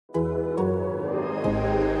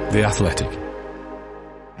The Athletic.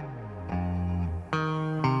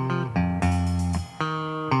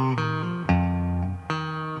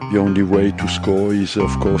 The only way to score is, of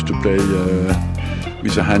course, to play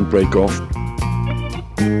with a handbrake off.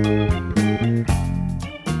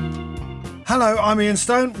 Hello, I'm Ian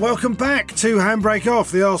Stone. Welcome back to Handbrake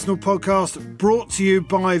Off, the Arsenal podcast brought to you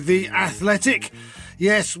by The Athletic.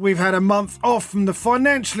 Yes, we've had a month off from the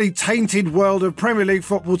financially tainted world of Premier League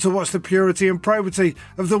football to watch the purity and probity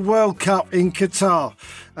of the World Cup in Qatar.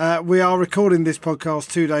 We are recording this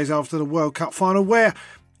podcast 2 days after the World Cup final, where,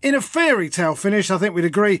 in a fairy tale finish, I think we'd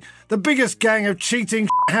agree, the biggest gang of cheating,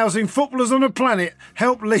 housing footballers on the planet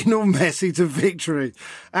helped Lionel Messi to victory.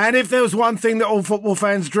 And if there was one thing that all football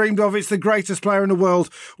fans dreamed of, it's the greatest player in the world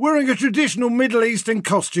wearing a traditional Middle Eastern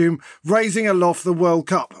costume, raising aloft the World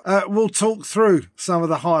Cup. We'll talk through some of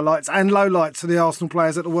the highlights and lowlights of the Arsenal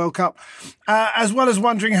players at the World Cup, as well as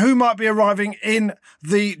wondering who might be arriving in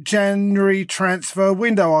the January transfer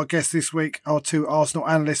window. Our guests this week are two Arsenal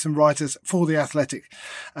analysts and writers for The Athletic,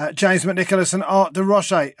 James McNicholas and Art de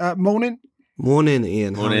Roche. Morning. Morning,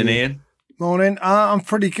 Ian. Morning, Ian. Morning. I'm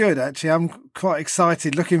pretty good, actually. I'm quite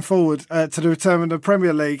excited, looking forward to the return of the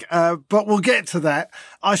Premier League. But we'll get to that.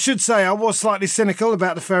 I should say I was slightly cynical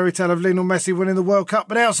about the fairy tale of Lionel Messi winning the World Cup,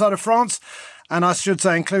 but outside of France, and I should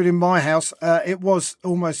say, including my house, it was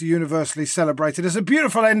almost universally celebrated as a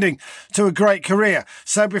beautiful ending to a great career.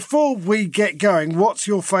 So before we get going, what's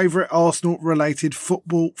your favourite Arsenal-related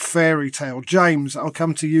football fairy tale? James, I'll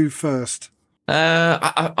come to you first.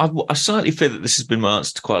 I slightly feel that this has been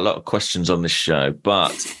answered to quite a lot of questions on this show,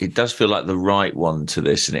 but it does feel like the right one to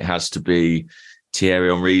this, and it has to be Thierry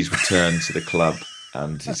Henry's return to the club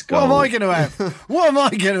and his goal. What am I going to have? What am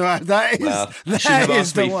I going to have? That is, well, you that should have is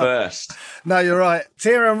asked the me one. first. No, you're right.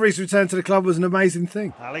 Thierry Henry's return to the club was an amazing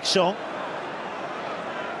thing. Alex Song.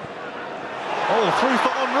 Oh, through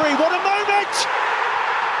for Henry. What a moment!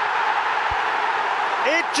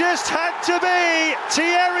 It just had to be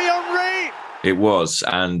Thierry Henry. It was,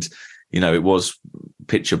 and it was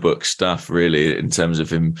picture book stuff, really, in terms of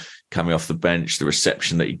him coming off the bench, the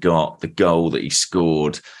reception that he got, the goal that he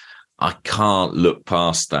scored. I can't look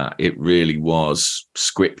past that. It really was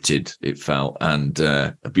scripted, it felt, and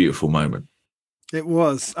a beautiful moment. It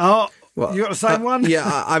was. Oh, well, you got the same one?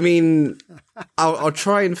 Yeah, I mean, I'll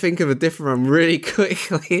try and think of a different one really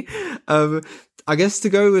quickly. I guess to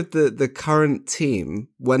go with the current team,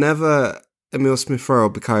 whenever Emile Smith-Rowe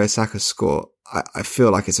or Bukayo Saka score, I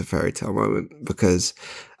feel like it's a fairy tale moment, because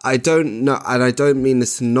I don't know, and I don't mean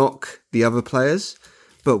this to knock the other players,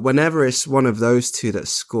 but whenever it's one of those two that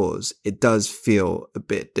scores, it does feel a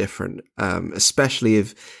bit different, especially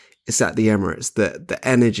if it's at the Emirates. The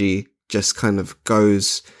energy just kind of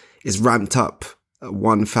is ramped up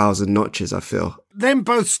 1,000 notches, I feel. Them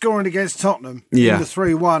both scoring against Tottenham in the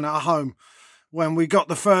 3-1 at home, when we got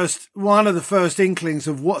one of the first inklings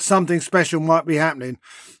of what something special might be happening.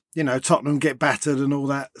 Tottenham get battered and all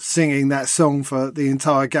that, singing that song for the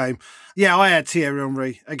entire game. Yeah, I had Thierry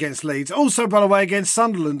Henry against Leeds. Also, by the way, against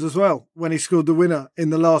Sunderland as well, when he scored the winner in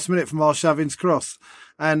the last minute from Arshavin's cross.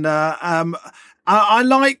 And I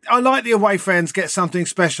like the away fans get something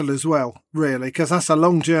special as well, really, because that's a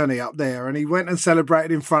long journey up there. And he went and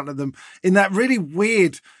celebrated in front of them in that really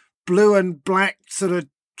weird blue and black sort of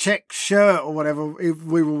check shirt or whatever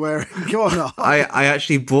we were wearing. Go on. I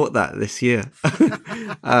actually bought that this year.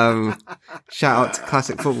 Shout out to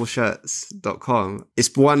classicfootballshirts.com.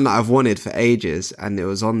 It's one that I've wanted for ages, and it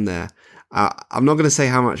was on there. I'm not going to say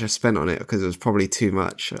how much I spent on it, because it was probably too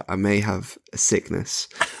much. I may have a sickness,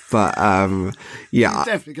 but yeah, you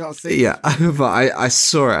definitely got a sickness. Yeah, but I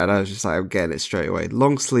saw it and I was just like, I'm getting it straight away.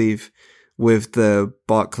 Long sleeve with the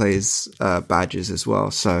Barclays badges as well.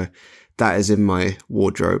 So that is in my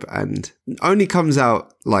wardrobe, and only comes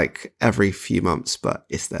out like every few months, but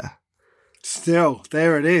it's there. Still,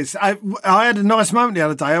 there it is. I had a nice moment the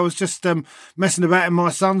other day. I was just messing about in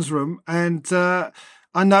my son's room, and I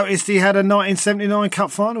noticed he had a 1979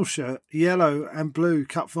 Cup Final shirt, yellow and blue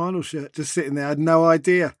Cup Final shirt, just sitting there. I had no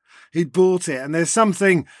idea he'd bought it. And there's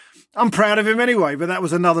something, I'm proud of him anyway, but that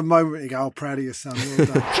was another moment. You go, oh, proud of your son. Well done.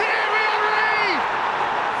 Thierry Henry!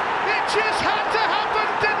 It just had to happen,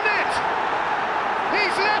 didn't it?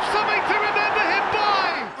 He's left something to remember him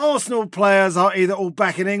by. Arsenal players are either all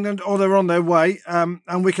back in England or they're on their way.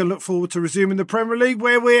 And we can look forward to resuming the Premier League,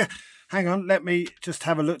 where we're... Hang on, let me just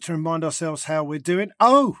have a look to remind ourselves how we're doing.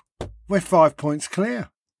 Oh, we're 5 points clear.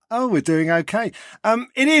 Oh, we're doing okay.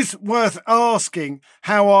 It is worth asking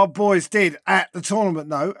how our boys did at the tournament,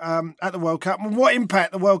 though, at the World Cup, and what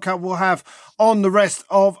impact the World Cup will have on the rest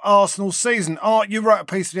of Arsenal's season. Art, you wrote a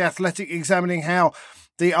piece for The Athletic examining how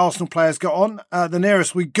the Arsenal players got on. The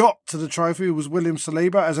nearest we got to the trophy was William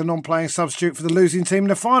Saliba as a non-playing substitute for the losing team in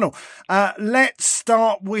the final. Let's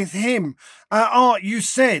start with him. Art, you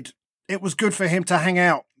said it was good for him to hang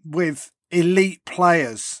out with elite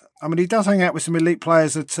players. I mean, he does hang out with some elite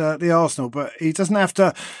players at the Arsenal, but he doesn't have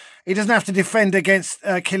to defend against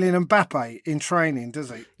Kylian Mbappe in training,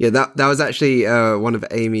 does he? Yeah, that was actually one of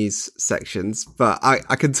Amy's sections, but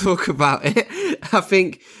I can talk about it. I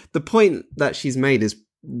think the point that she's made is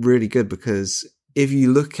really good, because if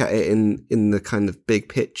you look at it in the kind of big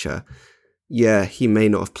picture, yeah, he may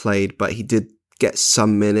not have played, but he did get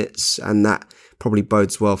some minutes, and that probably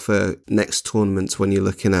bodes well for next tournaments when you're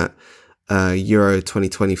looking at Euro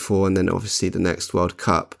 2024 and then obviously the next World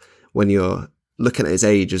Cup, when you're looking at his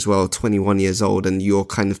age as well, 21 years old, and you're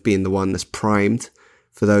kind of being the one that's primed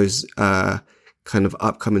for those kind of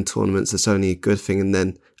upcoming tournaments. That's only a good thing. And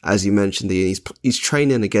then, as you mentioned, he's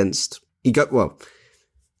training against.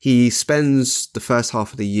 He spends the first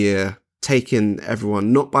half of the year taking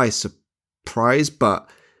everyone not by surprise, but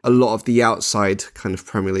a lot of the outside kind of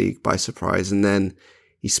Premier League by surprise, and then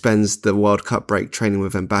he spends the World Cup break training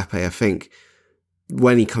with Mbappe. I think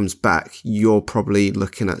when he comes back, you're probably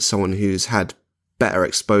looking at someone who's had better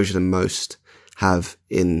exposure than most have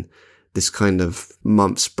in this kind of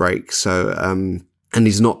month's break. So, and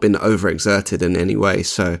he's not been overexerted in any way.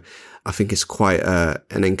 So I think it's quite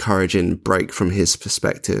an encouraging break from his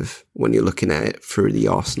perspective when you're looking at it through the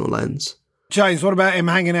Arsenal lens. James, what about him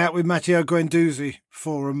hanging out with Matteo Guendouzi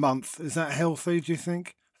for a month? Is that healthy, do you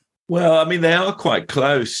think? Well, I mean, they are quite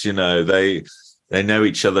close, you know. They know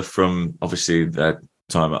each other from obviously their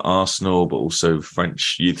time at Arsenal, but also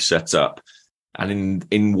French youth setup. And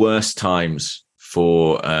in worse times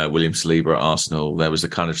for William Saliba at Arsenal, there was a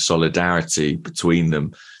kind of solidarity between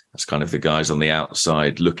them. That's kind of the guys on the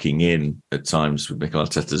outside looking in at times with Mikel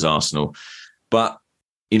Arteta's Arsenal. But,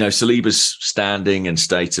 you know, Saliba's standing and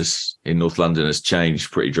status in North London has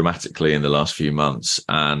changed pretty dramatically in the last few months.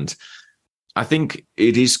 And I think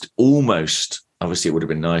it is almost, obviously it would have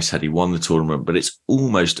been nice had he won the tournament, but it's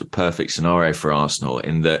almost a perfect scenario for Arsenal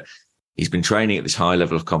in that he's been training at this high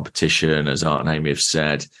level of competition, as Art and Amy have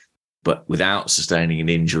said, but without sustaining an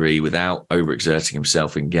injury, without overexerting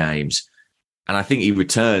himself in games. And I think he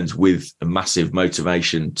returns with a massive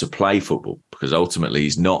motivation to play football, because ultimately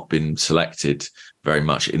he's not been selected very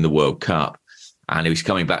much in the World Cup. And he's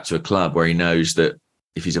coming back to a club where he knows that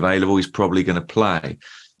if he's available, he's probably going to play.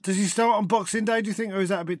 Does he start on Boxing Day, do you think, or is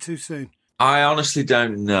that a bit too soon? I honestly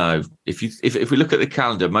don't know. If we look at the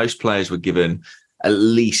calendar, most players were given at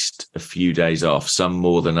least a few days off, some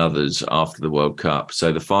more than others after the World Cup.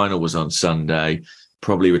 So the final was on Sunday,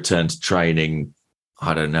 probably returned to training,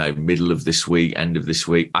 I don't know, middle of this week, end of this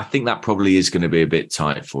week. I think that probably is going to be a bit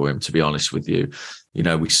tight for him, to be honest with you. You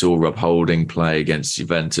know, we saw Rob Holding play against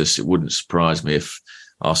Juventus. It wouldn't surprise me if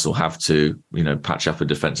Arsenal have to, you know, patch up a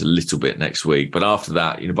defence a little bit next week. But after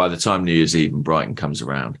that, you know, by the time New Year's Eve and Brighton comes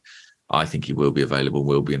around, I think he will be available,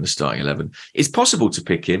 will be in the starting 11. It's possible to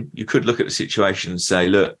pick him. You could look at the situation and say,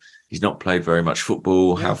 look, he's not played very much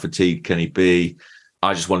football. How fatigued can he be?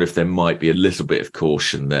 I just wonder if there might be a little bit of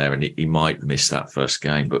caution there and he might miss that first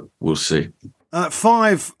game, but we'll see.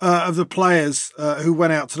 5 of the players who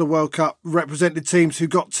went out to the World Cup represented teams who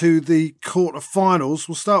got to the quarter-finals.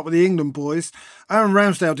 We'll start with the England boys. Aaron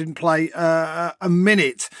Ramsdale didn't play a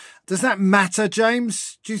minute. Does that matter,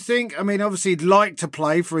 James, do you think? I mean, obviously he'd like to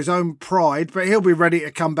play for his own pride, but he'll be ready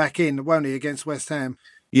to come back in, won't he, against West Ham?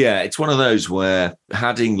 Yeah, it's one of those where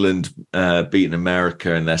had England beaten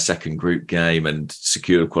America in their second group game and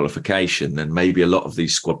secured qualification, then maybe a lot of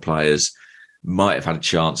these squad players might have had a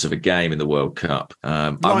chance of a game in the World Cup.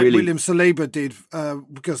 William Saliba did,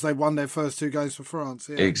 because they won their first 2 games for France.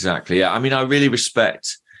 Yeah. Exactly, yeah. I mean, I really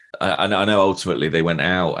respect... I know ultimately they went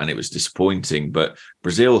out and it was disappointing, but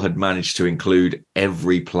Brazil had managed to include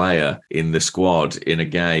every player in the squad in a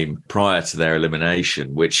game prior to their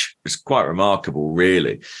elimination, which is quite remarkable,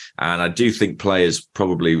 really. And I do think players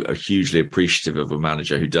probably are hugely appreciative of a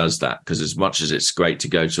manager who does that, because as much as it's great to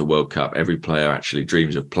go to a World Cup, every player actually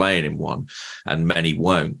dreams of playing in one, and many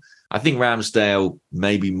won't. I think Ramsdale,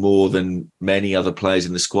 maybe more than many other players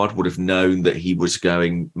in the squad, would have known that he was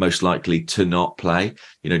going most likely to not play.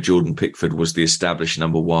 You know, Jordan Pickford was the established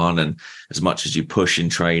number 1. And as much as you push in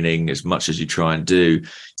training, as much as you try and do,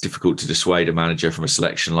 it's difficult to dissuade a manager from a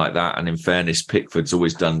selection like that. And in fairness, Pickford's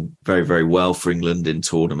always done very, very well for England in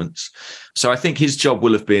tournaments. So I think his job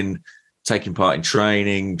will have been taking part in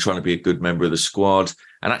training, trying to be a good member of the squad.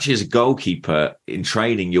 And actually, as a goalkeeper in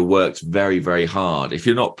training, you're worked very, very hard. If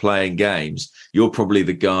you're not playing games, you're probably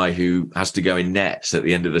the guy who has to go in nets at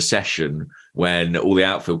the end of the session when all the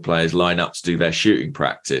outfield players line up to do their shooting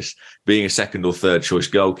practice. Being a second or third choice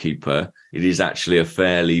goalkeeper, it is actually a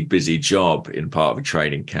fairly busy job in part of a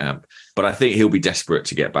training camp. But I think he'll be desperate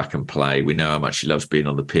to get back and play. We know how much he loves being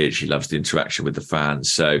on the pitch. He loves the interaction with the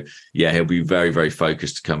fans. So, yeah, he'll be very, very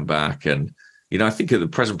focused to come back. And, you know, I think at the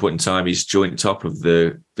present point in time, he's joint top of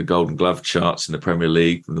the Golden Glove charts in the Premier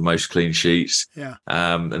League with the most clean sheets. Yeah.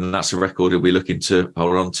 And that's a record he'll be looking to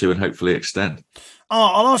hold on to and hopefully extend.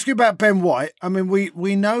 I'll ask you about Ben White. I mean,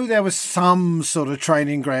 we know there was some sort of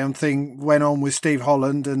training ground thing went on with Steve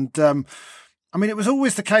Holland. And, I mean, it was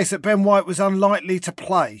always the case that Ben White was unlikely to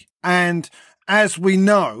play. And as we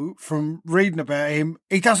know from reading about him,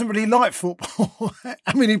 he doesn't really like football.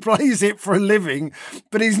 I mean, he plays it for a living,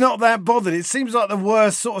 but he's not that bothered. It seems like the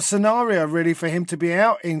worst sort of scenario, really, for him to be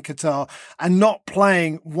out in Qatar and not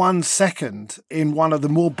playing 1 second in one of the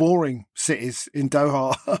more boring cities in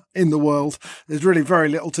Doha in the world. There's really very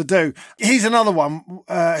little to do. He's another one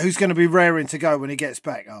who's going to be raring to go when he gets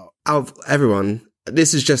back. Out of everyone,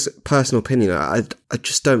 this is just personal opinion. I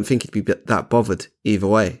just don't think he'd be that bothered either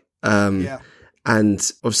way. And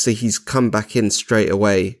obviously he's come back in straight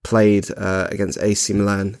away, played against AC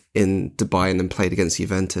Milan in Dubai and then played against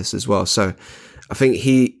Juventus as well. So I think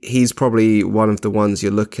he's probably one of the ones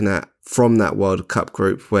you're looking at from that World Cup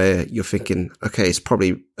group where you're thinking, okay, it's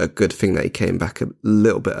probably a good thing that he came back a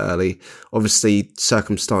little bit early. Obviously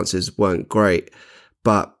circumstances weren't great,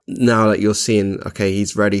 but now that you're seeing, okay,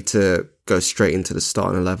 he's ready to go straight into the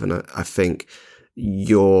starting 11, I think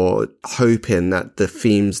you're hoping that the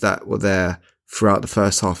themes that were there throughout the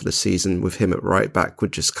first half of the season with him at right back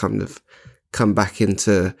would just kind of come back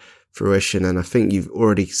into fruition. And I think you've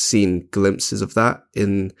already seen glimpses of that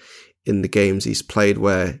in the games he's played,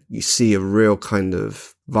 where you see a real kind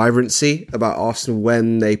of vibrancy about Arsenal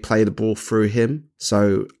when they play the ball through him.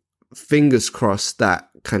 So fingers crossed that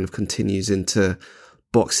kind of continues into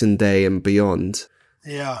Boxing Day and beyond.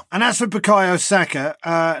 Yeah. And as for Bukayo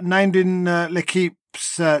Saka, named in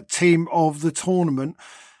L'Equipe's team of the tournament,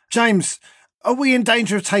 James, are we in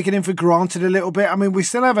danger of taking him for granted a little bit? I mean, we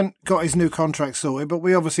still haven't got his new contract sorted, but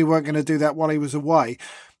we obviously weren't going to do that while he was away.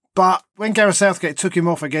 But when Gareth Southgate took him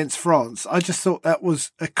off against France, I just thought that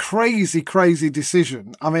was a crazy, crazy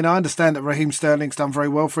decision. I mean, I understand that Raheem Sterling's done very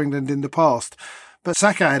well for England in the past, but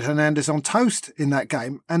Saka had Hernandez on toast in that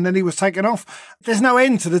game, and then he was taken off. There's no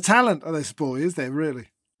end to the talent of this boy, is there, really?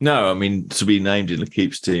 No, I mean, to be named in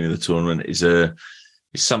L'Equipe's team in the tournament is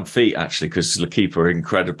some feat, actually, because L'Equipe are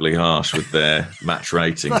incredibly harsh with their match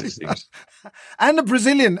ratings, it seems. And a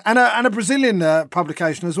Brazilian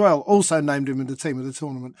publication as well also named him in the team of the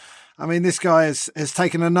tournament. I mean, this guy has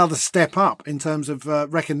taken another step up in terms of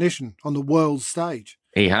recognition on the world stage.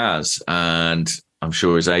 He has, and I'm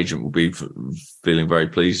sure his agent will be feeling very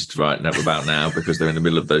pleased about now because they're in the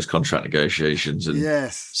middle of those contract negotiations. And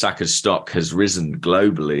yes, Saka's stock has risen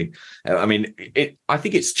globally. I mean, I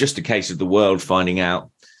think it's just a case of the world finding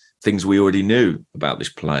out things we already knew about this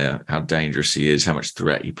player, how dangerous he is, how much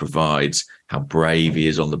threat he provides, how brave he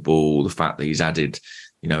is on the ball, the fact that he's added,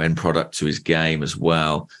 end product to his game as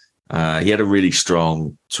well. He had a really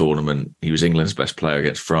strong tournament. He was England's best player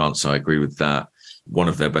against France. I agree with that. One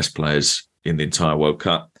of their best players in the entire World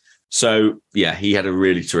Cup. So, yeah, he had a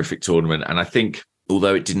really terrific tournament. And I think,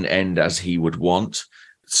 although it didn't end as he would want,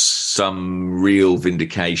 some real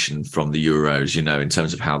vindication from the Euros, in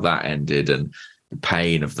terms of how that ended and the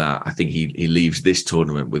pain of that. I think he leaves this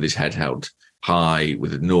tournament with his head held high,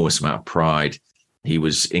 with an enormous amount of pride. He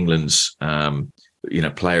was England's,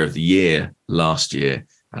 player of the year last year.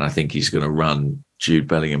 And I think he's going to run Jude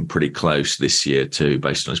Bellingham pretty close this year too,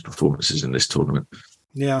 based on his performances in this tournament.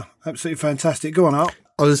 Yeah, absolutely fantastic. Go on, Art.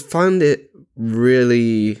 I found it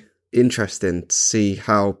really interesting to see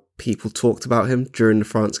how people talked about him during the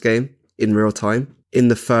France game in real time. In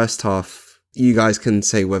the first half, you guys can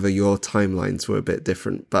say whether your timelines were a bit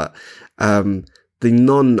different, but the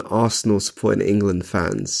non-Arsenal supporting England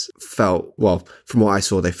fans felt, well, from what I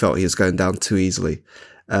saw, they felt he was going down too easily,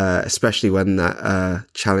 especially when that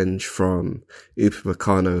challenge from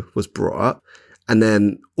Upamecano was brought up. And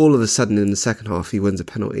then all of a sudden in the second half, he wins a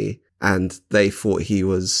penalty and they thought he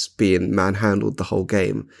was being manhandled the whole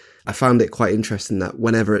game. I found it quite interesting that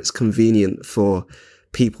whenever it's convenient for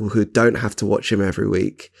people who don't have to watch him every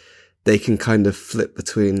week, they can kind of flip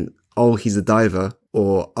between, oh, he's a diver,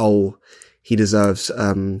 or, oh, he deserves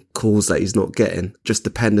calls that he's not getting, just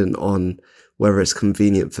dependent on whether it's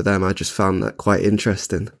convenient for them. I just found that quite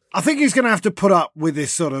interesting. I think he's going to have to put up with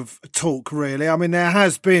this sort of talk, really. I mean,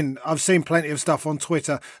 I've seen plenty of stuff on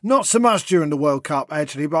Twitter, not so much during the World Cup,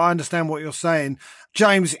 actually, but I understand what you're saying.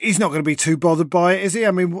 James, he's not going to be too bothered by it, is he?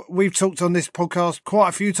 I mean, we've talked on this podcast quite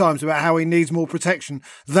a few times about how he needs more protection.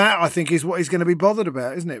 That, I think, is what he's going to be bothered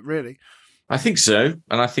about, isn't it, really? I think so.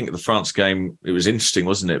 And I think the France game, it was interesting,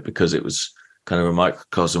 wasn't it? Because it was kind of a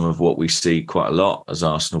microcosm of what we see quite a lot as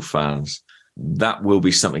Arsenal fans. That will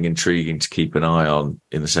be something intriguing to keep an eye on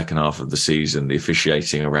in the second half of the season, the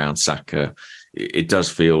officiating around Saka. It does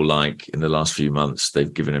feel like in the last few months,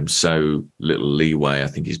 they've given him so little leeway. I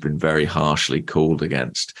think he's been very harshly called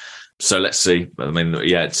against. So let's see. I mean,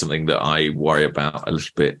 yeah, it's something that I worry about a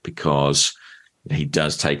little bit because he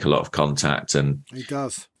does take a lot of contact. And he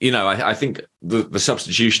does. You know, I think the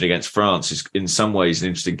substitution against France is in some ways an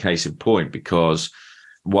interesting case in point because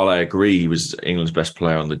while I agree he was England's best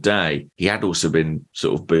player on the day, he had also been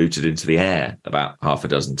sort of booted into the air about half a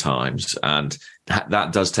dozen times. And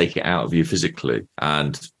that does take it out of you physically.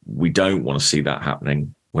 And we don't want to see that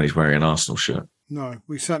happening when he's wearing an Arsenal shirt. No,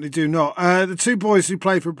 we certainly do not. The two boys who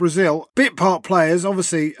play for Brazil, bit part players,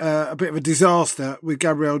 obviously a bit of a disaster with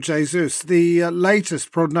Gabriel Jesus. The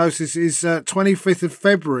latest prognosis is 25th of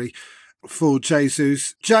February for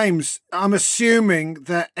Jesus. James, I'm assuming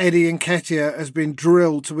that Eddie Nketiah has been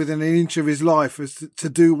drilled to within an inch of his life as to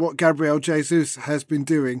do what Gabriel Jesus has been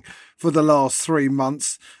doing for the last 3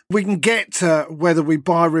 months. We can get to whether we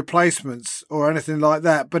buy replacements or anything like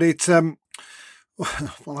that, but it's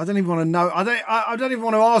well, I don't even want to know. I don't even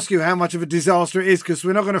want to ask you how much of a disaster it is because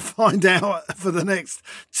we're not going to find out for the next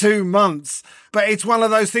 2 months. But it's one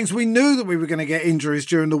of those things. We knew that we were going to get injuries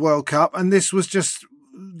during the World Cup, and this was just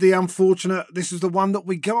the unfortunate. This is the one that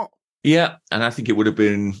we got. Yeah, and I think it would have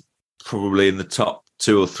been probably in the top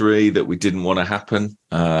 2 or 3 that we didn't want to happen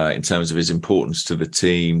in terms of his importance to the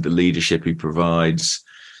team, the leadership he provides,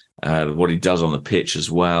 what he does on the pitch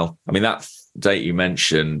as well. I mean, that date you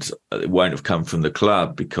mentioned, it won't have come from the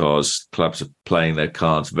club because clubs are playing their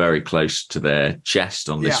cards very close to their chest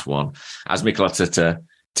on this one, as Mikel Arteta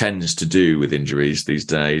tends to do with injuries these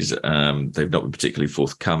days. They've not been particularly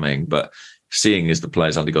forthcoming, but seeing as the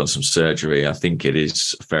player's undergone some surgery, I think it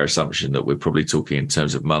is a fair assumption that we're probably talking in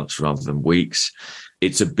terms of months rather than weeks.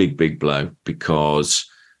 It's a big, big blow because,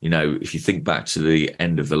 you know, if you think back to the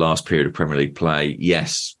end of the last period of Premier League play,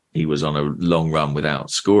 yes, he was on a long run without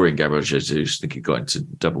scoring. Gabriel Jesus, I think he got into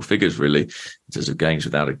double figures, really, in terms of games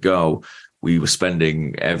without a goal. We were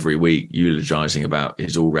spending every week eulogising about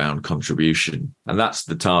his all-round contribution. And that's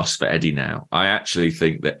the task for Eddie now. I actually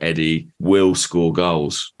think that Eddie will score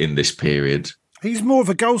goals in this period. He's more of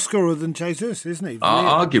a goal scorer than Jesus, isn't he?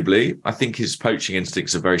 Arguably. I think his poaching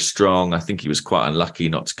instincts are very strong. I think he was quite unlucky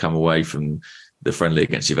not to come away from the friendly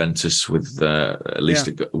against Juventus with at least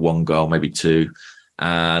 1 goal, maybe 2.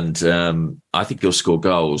 And I think he'll score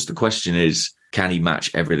goals. The question is, can he match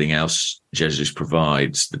everything else Jesus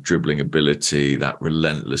provides? The dribbling ability, that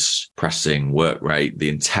relentless pressing work rate, the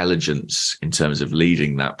intelligence in terms of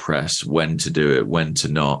leading that press, when to do it, when to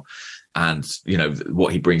not. And, you know,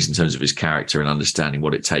 what he brings in terms of his character and understanding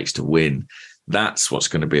what it takes to win. That's what's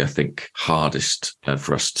going to be, I think, hardest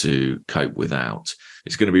for us to cope without.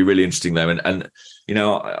 It's going to be really interesting, though. And you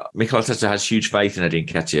know, Mikel Arteta has huge faith in Eddie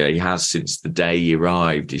Nketiah. He has since the day he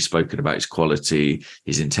arrived. He's spoken about his quality,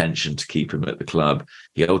 his intention to keep him at the club.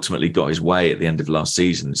 He ultimately got his way at the end of last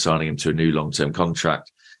season, signing him to a new long-term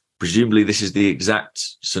contract. Presumably, this is the exact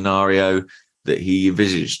scenario that he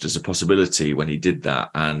envisaged as a possibility when he did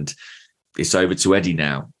that. And it's over to Eddie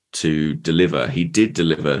now to deliver. He did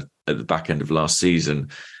deliver at the back end of last season.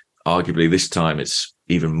 Arguably, this time it's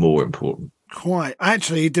even more important. Quite.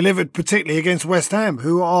 Actually, he delivered particularly against West Ham,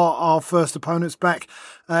 who are our first opponents back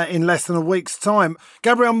in less than a week's time.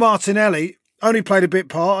 Gabriel Martinelli only played a bit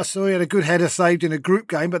part. I saw he had a good header saved in a group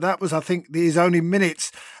game, but that was, I think, his only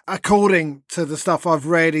minutes. According to the stuff I've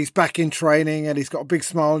read, he's back in training and he's got a big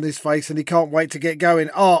smile on his face and he can't wait to get going.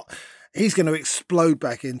 He's going to explode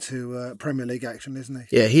back into Premier League action, isn't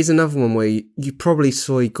he? Yeah, he's another one where you probably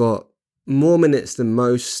saw he got more minutes than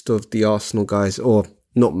most of the Arsenal guys, or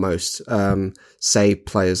not most, say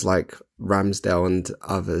players like Ramsdale and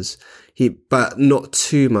others, but not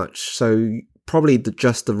too much. So probably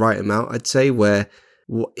just the right amount, I'd say, where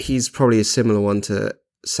he's probably a similar one to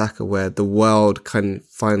Saka, where the world kind of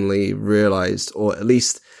finally realised, or at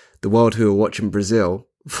least the world who were watching Brazil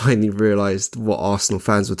finally realised what Arsenal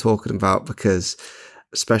fans were talking about, because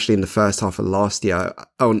especially in the first half of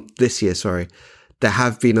this year, there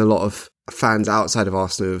have been a lot of fans outside of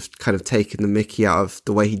Arsenal who've kind of taken the mickey out of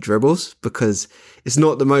the way he dribbles, because it's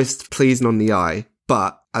not the most pleasing on the eye,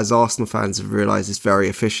 but as Arsenal fans have realised, it's very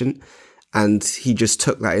efficient, and he just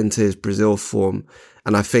took that into his Brazil form.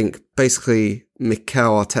 And I think basically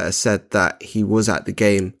Mikel Arteta said that he was at the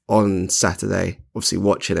game on Saturday, obviously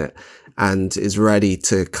watching it, and is ready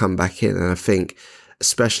to come back in. And I think,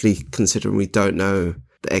 especially considering we don't know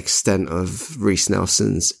the extent of Reiss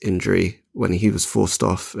Nelson's injury when he was forced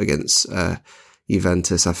off against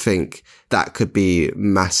Juventus, I think that could be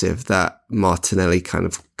massive, that Martinelli kind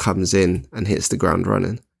of comes in and hits the ground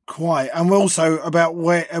running. Quite. And also about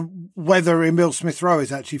whether Emile Smith-Rowe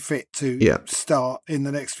is actually fit to start in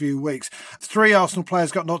the next few weeks. 3 Arsenal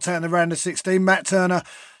players got knocked out in the round of 16. Matt Turner,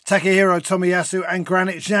 Takahiro Tomiyasu and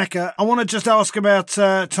Granit Xhaka. I want to just ask about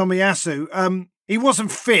Tomiyasu. He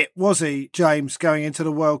wasn't fit, was he, James, going into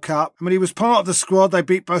the World Cup? I mean, he was part of the squad. They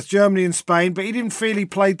beat both Germany and Spain, but he didn't feel he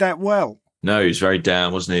played that well. No, he was very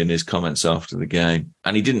down, wasn't he, in his comments after the game?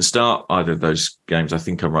 And he didn't start either of those games, I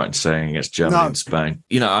think I'm right in saying, against Germany and Spain.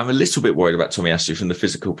 You know, I'm a little bit worried about Tomiyasu from the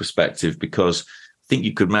physical perspective, because I think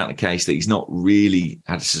you could mount a case that he's not really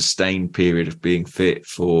had a sustained period of being fit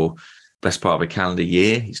for best part of a calendar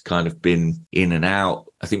year. He's kind of been in and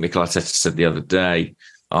out. I think Mikel Arteta said the other day,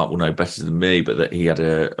 Art will know better than me, but that he had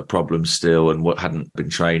a problem still and what hadn't been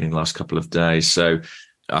training the last couple of days. So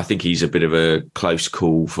I think he's a bit of a close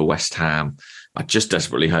call for West Ham. I just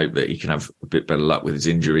desperately hope that he can have a bit better luck with his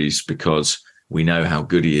injuries, because we know how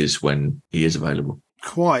good he is when he is available.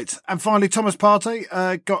 Quite. And finally, Thomas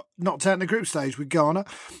Partey got knocked out in the group stage with Ghana.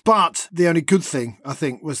 But the only good thing, I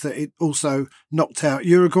think, was that it also knocked out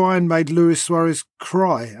Uruguay and made Luis Suarez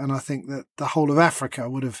cry. And I think that the whole of Africa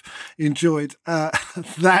would have enjoyed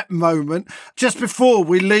that moment. Just before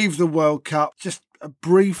we leave the World Cup, just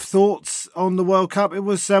brief thoughts on the World Cup. It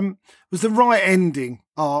was the right ending,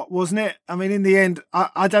 Art, wasn't it? I mean, in the end,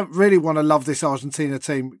 I don't really want to love this Argentina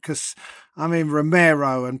team because, I mean,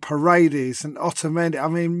 Romero and Paredes and Otamendi, I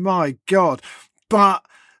mean, my God. But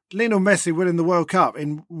Lionel Messi winning the World Cup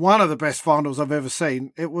in one of the best finals I've ever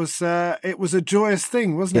seen, it was a joyous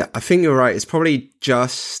thing, wasn't it? Yeah, I think you're right. It's probably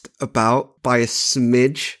just about by a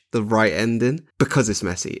smidge the right ending because it's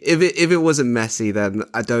Messi. If it wasn't Messi, then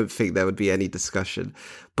I don't think there would be any discussion.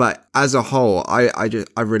 But as a whole, I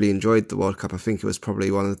really enjoyed the World Cup. I think it was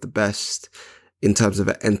probably one of the best in terms of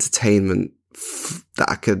entertainment that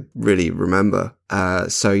I could really remember.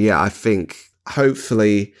 So yeah, I think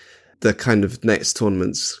hopefully the kind of next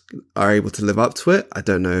tournaments are able to live up to it. I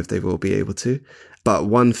don't know if they will be able to. But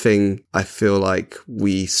one thing I feel like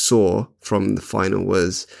we saw from the final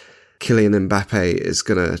was Kylian Mbappe is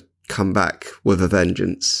going to come back with a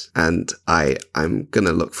vengeance. And I'm going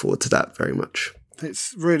to look forward to that very much.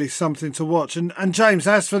 It's really something to watch. And James,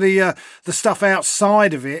 as for the stuff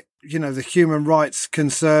outside of it, you know, the human rights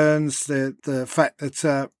concerns, the fact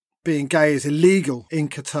that being gay is illegal in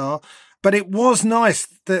Qatar. But it was nice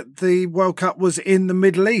that the World Cup was in the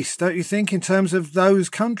Middle East, don't you think, in terms of those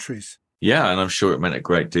countries? Yeah, and I'm sure it meant a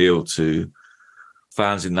great deal to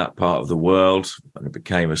fans in that part of the world. And it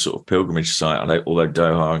became a sort of pilgrimage site. Although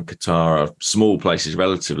Doha and Qatar are small places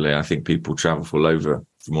relatively, I think people travel from all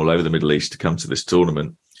over the Middle East to come to this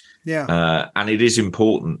tournament. Yeah. And it is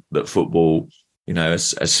important that football, you know,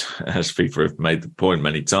 as FIFA have made the point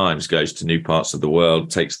many times, goes to new parts of the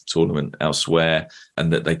world, takes the tournament elsewhere,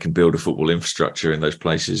 and that they can build a football infrastructure in those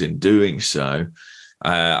places in doing so.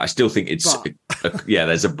 I still think it's,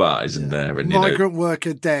 there's a but, isn't there? And, migrant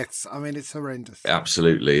worker deaths. I mean, it's horrendous.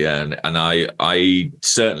 Absolutely. And I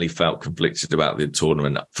certainly felt conflicted about the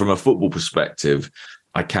tournament. From a football perspective,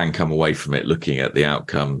 I can come away from it looking at the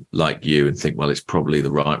outcome like you and think, well, it's probably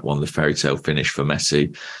the right one, the fairy tale finish for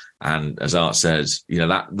Messi. And as Art says, you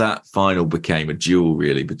know, that final became a duel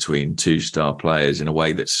really between two star players in a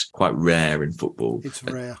way that's quite rare in football. It's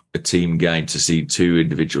rare. A team game to see two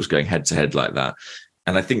individuals going head to head like that.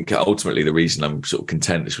 And I think ultimately the reason I'm sort of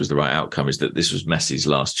content this was the right outcome is that this was Messi's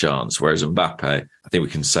last chance, whereas Mbappe, I think we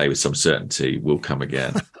can say with some certainty, will come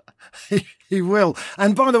again. He will.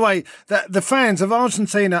 And by the way, the fans of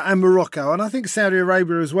Argentina and Morocco, and I think Saudi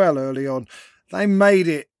Arabia as well early on, they made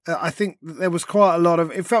it. I think there was quite a lot of,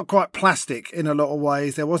 it felt quite plastic in a lot of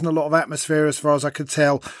ways. There wasn't a lot of atmosphere as far as I could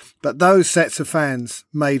tell, but those sets of fans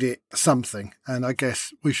made it something. And I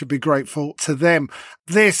guess we should be grateful to them.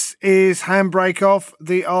 This is Handbrake Off,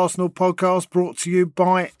 the Arsenal podcast brought to you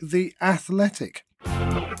by The Athletic.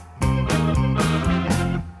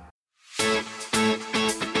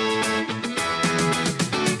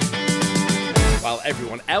 While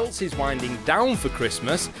everyone else is winding down for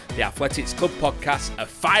Christmas, the Athletics Club podcasts are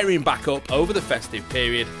firing back up over the festive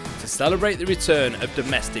period to celebrate the return of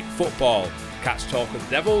domestic football. Catch Talk of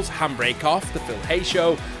the Devils, Handbrake Off, The Phil Hay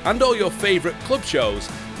Show, and all your favourite club shows.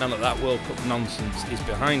 None of that World Cup nonsense is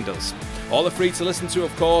behind us. All are free to listen to,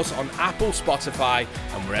 of course, on Apple, Spotify,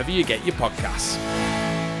 and wherever you get your podcasts.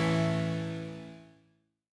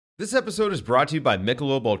 This episode is brought to you by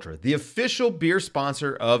Michelob Ultra, the official beer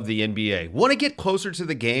sponsor of the NBA. Want to get closer to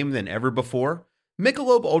the game than ever before?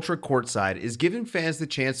 Michelob Ultra Courtside is giving fans the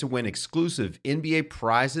chance to win exclusive NBA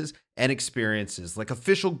prizes and experiences like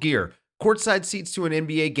official gear, courtside seats to an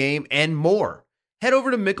NBA game, and more. Head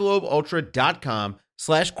over to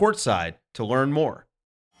MichelobUltra.com/courtside to learn more.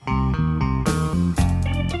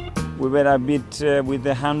 We were a bit with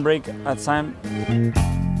the handbrake at time.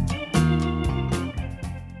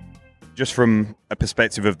 Just from a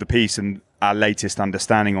perspective of the piece and our latest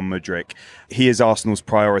understanding on Mudryk, he is Arsenal's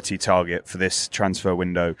priority target for this transfer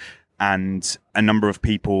window, and a number of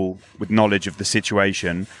people with knowledge of the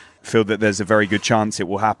situation feel that there's a very good chance it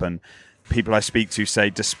will happen. People I speak to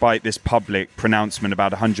say, despite this public pronouncement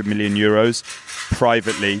about 100 million euros,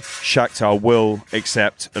 privately, Shakhtar will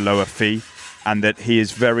accept a lower fee, and that he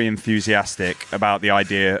is very enthusiastic about the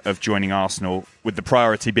idea of joining Arsenal, with the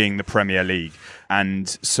priority being the Premier League. And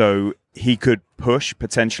so he could push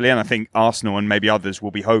potentially, and I think Arsenal and maybe others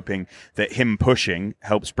will be hoping that him pushing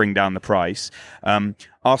helps bring down the price.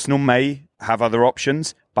 Arsenal may have other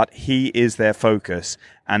options, but he is their focus,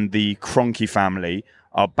 and the Kroenke family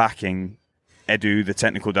are backing Edu, the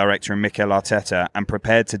technical director, and Mikel Arteta, and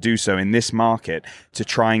prepared to do so in this market to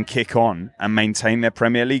try and kick on and maintain their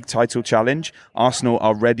Premier League title challenge. Arsenal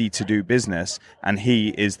are ready to do business, and he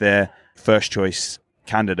is their first choice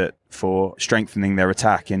candidate for strengthening their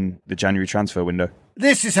attack in the January transfer window.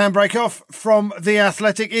 This is Handbrake Off from The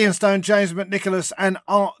Athletic. Ian Stone, James McNicholas and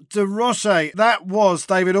Art de Roche. That was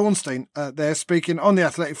David Ornstein there speaking on the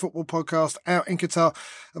Athletic Football Podcast out in Qatar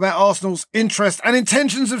about Arsenal's interest and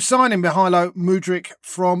intentions of signing Mykhailo Mudryk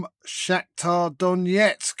from Shakhtar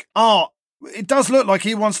Donetsk. Art, it does look like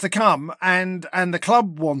he wants to come and the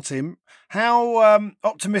club want him. How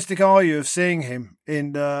optimistic are you of seeing him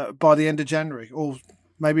in by the end of January, or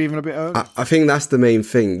maybe even a bit early? I think that's the main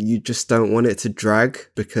thing. You just don't want it to drag,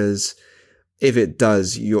 because if it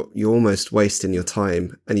does, you're almost wasting your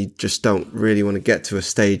time, and you just don't really want to get to a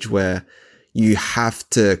stage where you have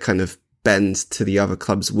to kind of bend to the other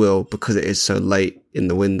club's will because it is so late in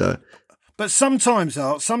the window. But sometimes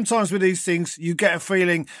with these things, you get a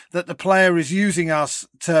feeling that the player is using us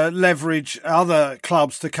to leverage other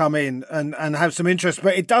clubs to come in and have some interest.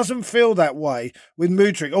 But it doesn't feel that way with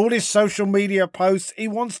Mudryk. All his social media posts, he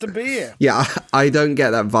wants to be here. Yeah, I don't get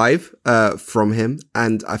that vibe from him.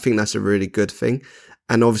 And I think that's a really good thing.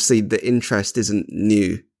 And obviously the interest isn't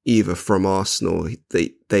new either from Arsenal.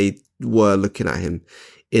 They were looking at him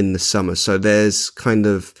in the summer. So there's kind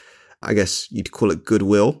of, I guess you'd call it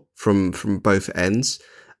goodwill from both ends.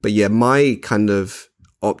 But yeah, my kind of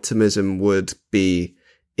optimism would be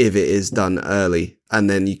if it is done early, and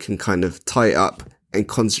then you can kind of tie it up and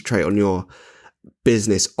concentrate on your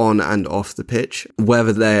business on and off the pitch.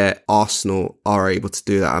 Whether Arsenal are able to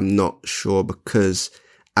do that, I'm not sure, because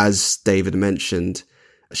as David mentioned,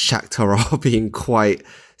 Shakhtar are being quite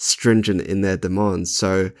stringent in their demands.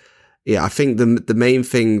 So yeah, I think the main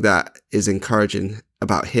thing that is encouraging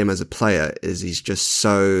about him as a player is he's just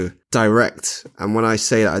so direct. And when I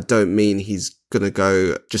say that, I don't mean he's going to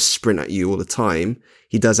go just sprint at you all the time.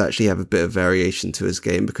 He does actually have a bit of variation to his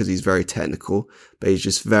game because he's very technical, but he's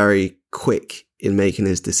just very quick in making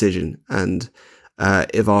his decision. And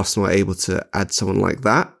if Arsenal are able to add someone like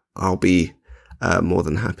that, I'll be more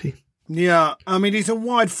than happy. Yeah, I mean, he's a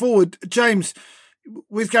wide forward. James,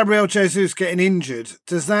 with Gabriel Jesus getting injured,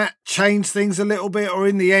 does that change things a little bit? Or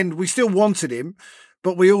in the end, we still wanted him,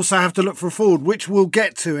 but we also have to look for a forward, which we'll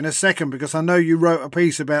get to in a second, because I know you wrote a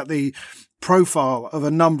piece about the profile of a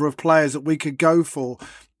number of players that we could go for.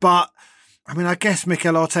 But I mean, I guess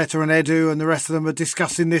Mikel Arteta and Edu and the rest of them are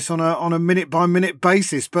discussing this on a minute by minute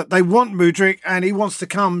basis, but they want Mudryk and he wants to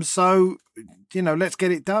come. So, you know, let's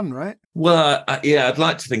get it done, right? Well, yeah, I'd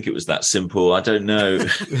like to think it was that simple. I don't know.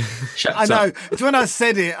 I know. It's when I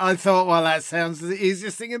said it, I thought, well, that sounds the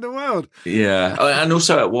easiest thing in the world. Yeah. And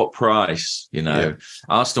also at what price? You know, yeah.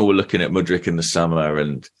 Arsenal were looking at Mudryk in the summer,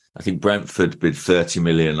 and I think Brentford bid 30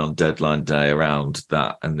 million on deadline day around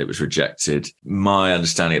that, and it was rejected. My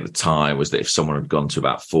understanding at the time was that if someone had gone to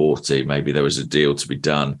about 40, maybe there was a deal to be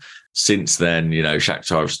done. Since then, you know,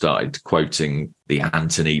 Shakhtar have started quoting the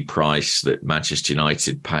Antony price that Manchester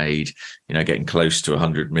United paid, you know, getting close to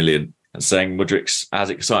 100 million, and saying Mudryk's as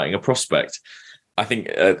exciting a prospect. I think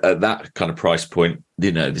at that kind of price point,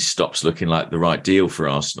 you know, this stops looking like the right deal for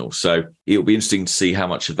Arsenal. So it'll be interesting to see how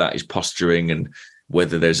much of that is posturing and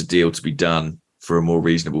whether there's a deal to be done for a more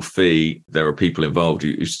reasonable fee. There are people involved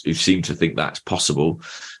who seem to think that's possible,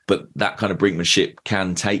 but that kind of brinkmanship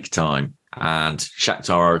can take time. And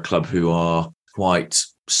Shakhtar are a club who are quite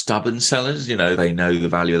stubborn sellers. They know the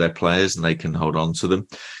value of their players and they can hold on to them.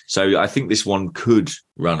 So I think this one could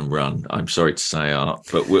run and run. I'm sorry to say, Art,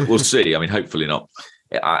 but we'll see. I mean, hopefully not.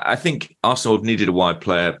 I think Arsenal needed a wide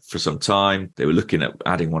player for some time. They were looking at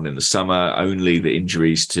adding one in the summer. Only the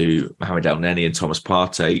injuries to Mohamed El-Neni and Thomas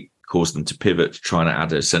Partey caused them to pivot to trying to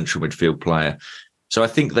add a central midfield player. So I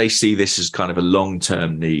think they see this as kind of a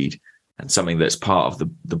long-term need and something that's part of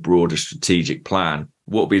the broader strategic plan.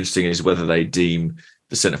 What will be interesting is whether they deem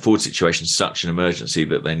the centre-forward situation such an emergency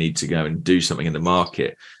that they need to go and do something in the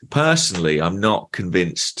market. Personally, I'm not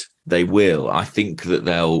convinced they will. I think that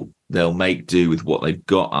they'll make do with what they've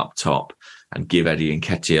got up top and give Eddie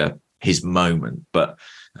Nketiah his moment. But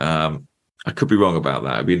I could be wrong about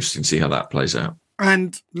that. It'd be interesting to see how that plays out.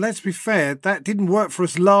 And let's be fair, that didn't work for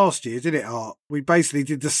us last year, did it, Art? We basically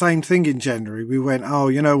did the same thing in January. We went, oh,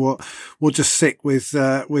 you know what? We'll just stick with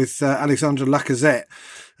Alexandre Lacazette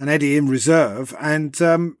and Eddie in reserve. And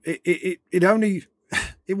it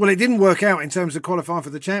didn't work out in terms of qualifying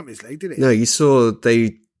for the Champions League, did it? No, you saw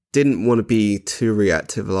they didn't want to be too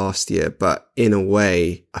reactive last year, but in a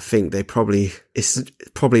way, I think it's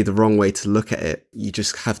probably the wrong way to look at it. You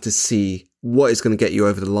just have to see what is going to get you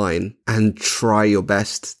over the line and try your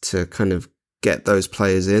best to kind of get those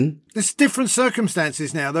players in. There's different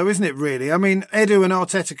circumstances now, though, isn't it, really? I mean, Edu and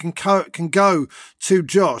Arteta can go to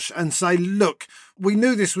Josh and say, look, we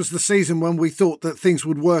knew this was the season when we thought that things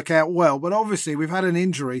would work out well, but obviously we've had an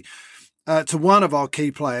injury to one of our key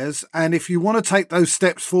players. And if you want to take those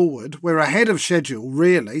steps forward, we're ahead of schedule,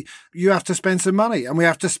 really. You have to spend some money and we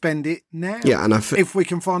have to spend it now. Yeah, and if we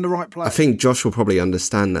can find the right player. I think Josh will probably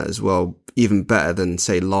understand that as well, even better than,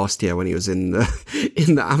 say, last year when he was in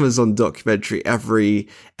the Amazon documentary every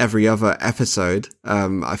other episode.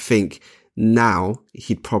 I think now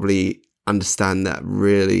he'd probably understand that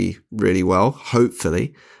really, really well,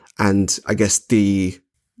 hopefully. And I guess the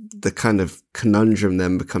kind of conundrum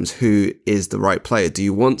then becomes, who is the right player? Do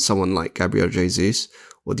you want someone like Gabriel Jesus,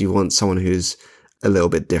 or do you want someone who's a little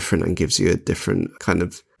bit different and gives you a different kind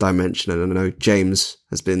of dimension? And I know James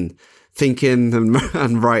has been thinking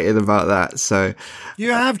and writing about that. So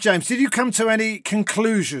you have, James. Did you come to any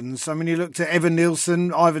conclusions? I mean, you looked at Evan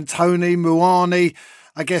Nielsen, Ivan Toney, Muani.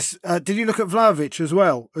 I guess, did you look at Vlahovic as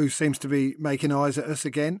well, who seems to be making eyes at us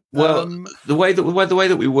again? Well, the way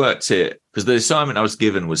that we worked it, because the assignment I was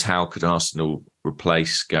given was how could Arsenal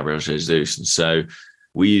replace Gabriel Jesus? And so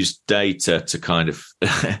we used data to kind of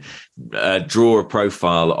draw a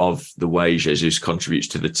profile of the way Jesus contributes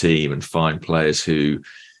to the team and find players who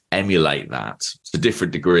emulate that to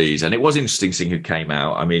different degrees. And it was interesting seeing who came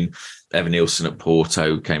out. I mean, Evan Nielsen at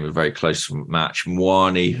Porto came a very close match.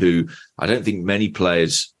 Muani, who I don't think many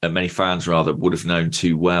fans would have known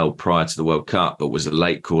too well prior to the World Cup, but was a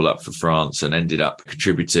late call up for France and ended up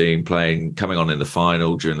contributing, coming on in the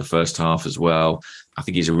final during the first half as well. I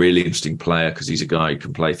think he's a really interesting player because he's a guy who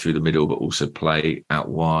can play through the middle, but also play out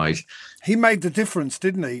wide. He made the difference,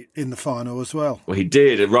 didn't he, in the final as well? Well, he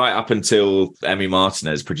did, right up until Emi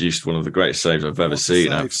Martinez produced one of the greatest saves I've ever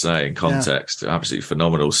seen, I have to say, in context. Yeah. Absolutely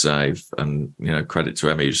phenomenal save. And, credit to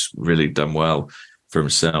Emi, who's really done well for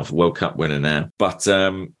himself. World Cup winner now. But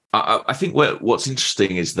I think what's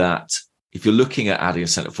interesting is that if you're looking at adding a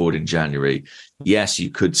centre-forward in January, yes,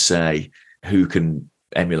 you could say who can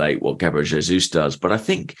emulate what Gabriel Jesus does. But I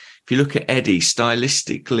think if you look at Eddie,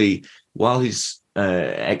 stylistically, while his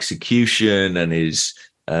execution and his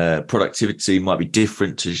productivity might be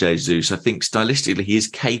different to Jesus, I think stylistically he is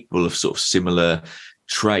capable of sort of similar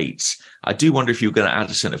traits. I do wonder if you're going to add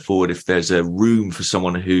a centre forward, if there's a room for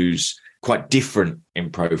someone who's quite different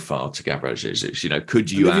in profile to Gabriel Jesus.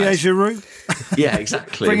 Could you Olivier Giroud? Yeah,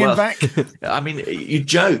 exactly. Bring him back. I mean, you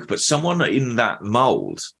joke, but someone in that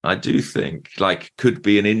mould, I do think, could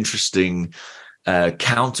be an interesting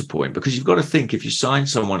counterpoint, because you've got to think, if you sign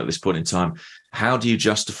someone at this point in time, how do you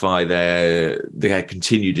justify their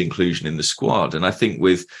continued inclusion in the squad? And I think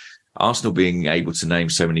with Arsenal being able to name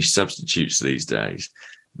so many substitutes these days,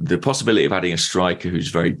 the possibility of adding a striker who's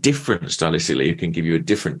very different stylistically, who can give you a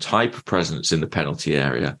different type of presence in the penalty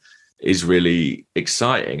area, is really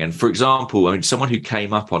exciting. And for example, I mean, someone who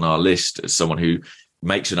came up on our list as someone who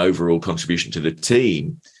makes an overall contribution to the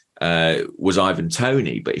team was Ivan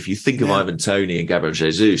Toney. But if you think of Ivan Toney and Gabriel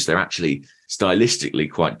Jesus, they're actually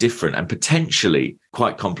stylistically quite different and potentially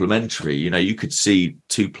quite complementary. You could see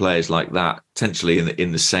two players like that potentially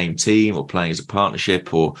in the same team, or playing as a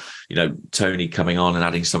partnership, or Toney coming on and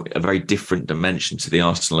adding a very different dimension to the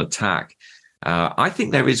Arsenal attack. I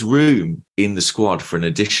think there is room in the squad for an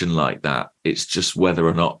addition like that. It's just whether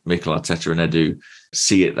or not Mikel Arteta and Edu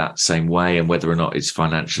see it that same way, and whether or not it's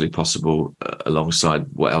financially possible alongside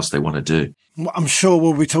what else they want to do. I'm sure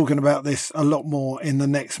we'll be talking about this a lot more in the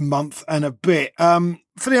next month and a bit.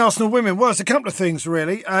 For the Arsenal women, well, it's a couple of things,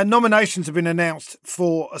 really. Nominations have been announced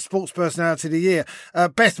for a Sports Personality of the Year.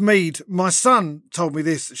 Beth Mead, my son told me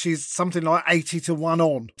this, she's something like 80-1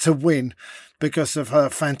 on to win because of her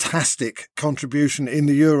fantastic contribution in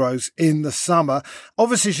the Euros in the summer.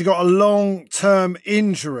 Obviously, she got a long-term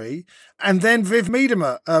injury, and then Viv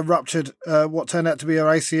Miedema ruptured what turned out to be her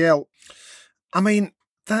ACL. I mean,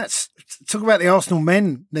 talk about the Arsenal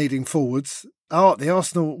men needing forwards. The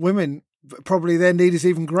Arsenal women, probably their need is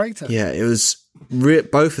even greater. Yeah, it was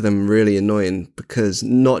both of them really annoying, because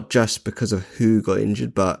not just because of who got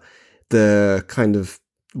injured, but the kind of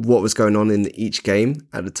what was going on in each game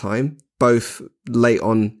at the time. Both late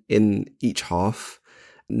on in each half,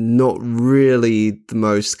 not really the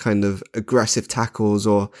most kind of aggressive tackles,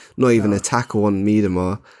 or not even a tackle on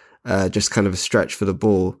Miedema, just kind of a stretch for the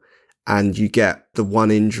ball. And you get the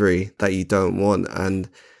one injury that you don't want. And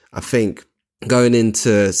I think going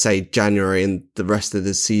into, say, January and the rest of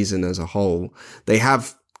the season as a whole, they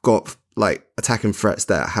have got like attacking threats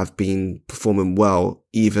that have been performing well,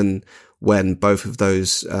 even when both of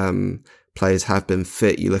those players have been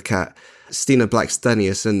fit. You look at Stina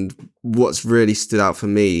Blackstenius, and what's really stood out for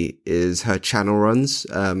me is her channel runs.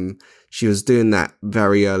 She was doing that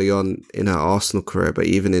very early on in her Arsenal career, but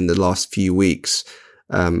even in the last few weeks,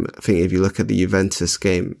 I think if you look at the Juventus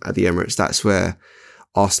game at the Emirates, that's where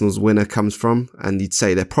Arsenal's winner comes from. And you'd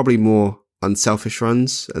say they're probably more unselfish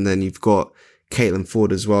runs. And then you've got Caitlin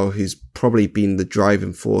Ford as well, who's probably been the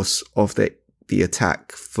driving force of the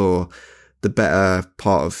attack for the better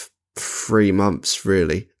part of 3 months,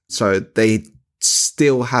 really. So they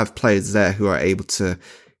still have players there who are able to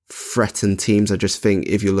threaten teams. I just think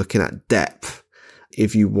if you're looking at depth,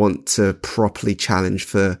 if you want to properly challenge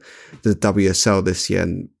for the WSL this year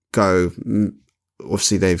and go,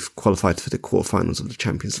 obviously they've qualified for the quarterfinals of the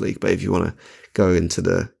Champions League, but if you want to go into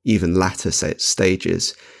the even latter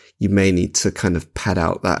stages, you may need to kind of pad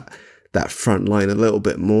out that front line a little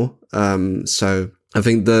bit more. So I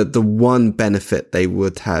think the one benefit they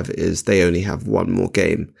would have is they only have one more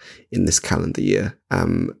game in this calendar year.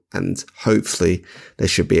 And hopefully they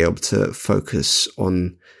should be able to focus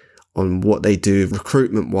on what they do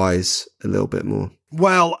recruitment wise a little bit more.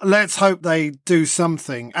 Well, let's hope they do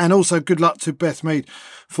something. And also good luck to Beth Mead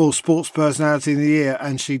for Sports Personality of the Year.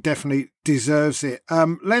 And she definitely deserves it.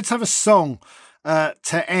 Let's have a song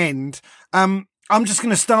to end. I'm just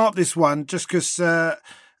going to start this one just because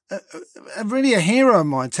really a hero of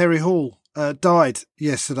mine, Terry Hall, died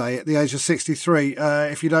yesterday at the age of 63.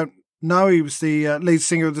 If you don't know, he was the lead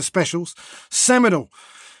singer of the Specials, seminal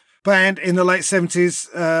band in the late 70s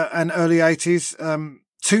and early 80s,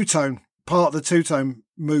 two-tone, part of the two-tone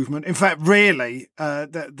movement. In fact, really,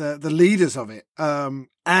 the leaders of it.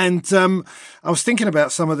 And I was thinking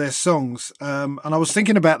about some of their songs, and I was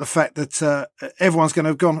thinking about the fact that everyone's going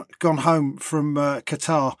to have gone home from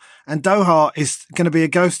Qatar, and Doha is going to be a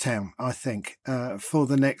ghost town, I think, for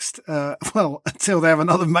the next, until they have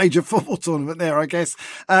another major football tournament there, I guess.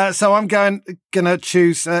 So I'm going to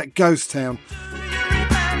choose Ghost Town.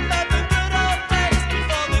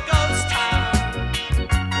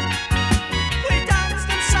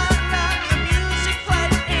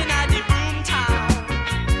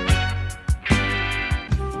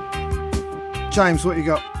 James, what you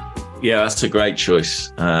got? Yeah, that's a great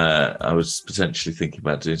choice. I was potentially thinking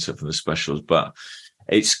about doing something for the Specials, but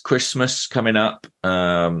it's Christmas coming up.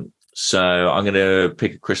 So I'm going to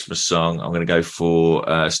pick a Christmas song. I'm going to go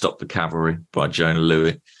for Stop the Cavalry by Jonah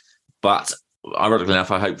Louie. But ironically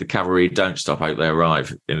enough, I hope the Cavalry don't stop. I hope they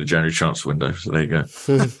arrive in the January transfer window. So there you go.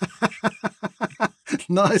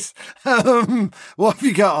 Nice. What have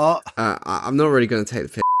you got, Art? I'm not really going to take the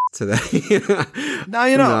piss today. No,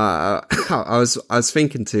 you're not. No, I was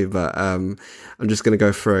thinking to, but I'm just going to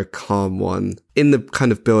go for a calm one in the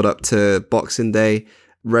kind of build up to Boxing Day.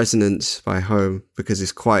 Resonance by Home, because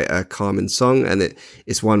it's quite a calming song, and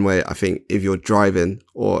it's one where I think if you're driving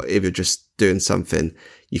or if you're just doing something,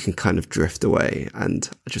 you can kind of drift away. And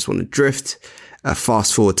I just want to drift,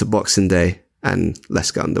 fast forward to Boxing Day, and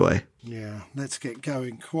let's get underway. Yeah, let's get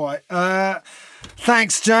going. Quite.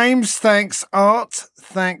 Thanks, James. Thanks, Art.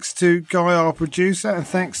 Thanks to Guy, our producer, and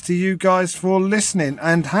thanks to you guys for listening.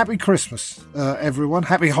 And happy Christmas, everyone.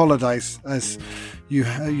 Happy holidays, as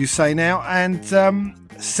you say now. And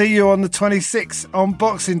see you on the 26th on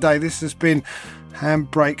Boxing Day. This has been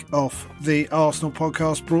Handbrake Off, the Arsenal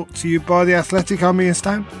podcast brought to you by The Athletic. I'm Ian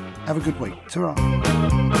Stone. Have a good week.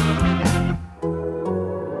 Ta-ra.